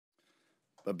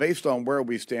But based on where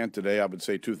we stand today, I would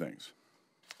say two things.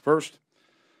 First,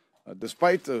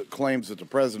 despite the claims that the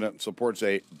president supports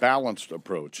a balanced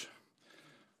approach,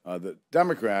 the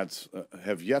Democrats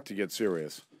have yet to get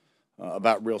serious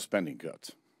about real spending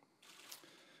cuts.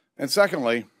 And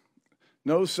secondly,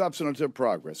 no substantive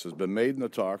progress has been made in the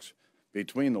talks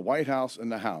between the White House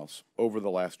and the House over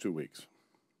the last 2 weeks.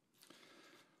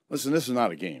 Listen, this is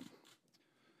not a game.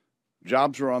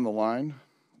 Jobs are on the line,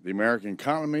 the American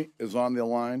economy is on the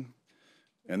line,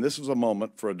 and this is a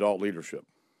moment for adult leadership.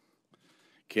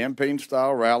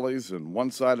 Campaign-style rallies and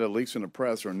one-sided leaks in the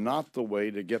press are not the way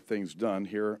to get things done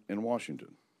here in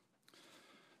Washington.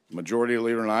 The Majority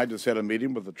Leader and I just had a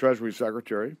meeting with the Treasury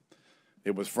Secretary.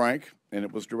 It was frank and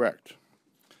it was direct.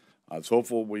 I was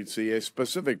hopeful we'd see a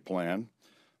specific plan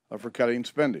for cutting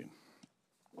spending.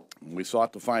 We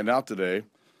sought to find out today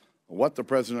what the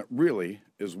president really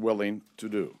is willing to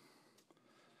do.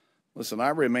 Listen, I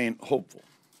remain hopeful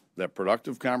that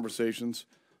productive conversations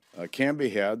can be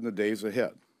had in the days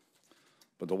ahead,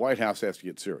 but the White House has to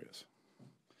get serious.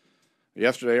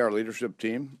 Yesterday, our leadership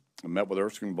team met with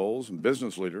Erskine Bowles and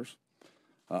business leaders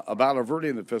about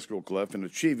averting the fiscal cliff and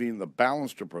achieving the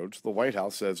balanced approach the White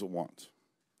House says it wants.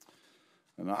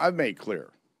 And I've made clear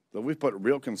that we've put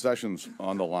real concessions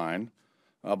on the line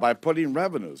by putting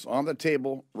revenues on the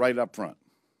table right up front.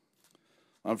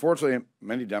 Unfortunately,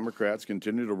 many Democrats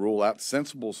continue to rule out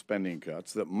sensible spending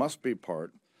cuts that must be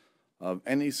part of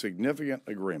any significant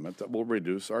agreement that will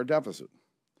reduce our deficit.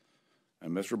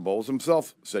 And Mr. Bowles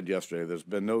himself said yesterday there's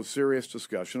been no serious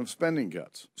discussion of spending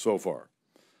cuts so far.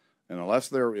 And unless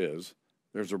there is,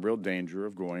 there's a real danger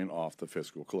of going off the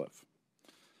fiscal cliff.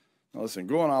 Now listen,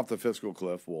 going off the fiscal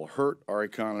cliff will hurt our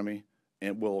economy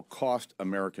and will cost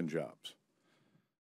American jobs.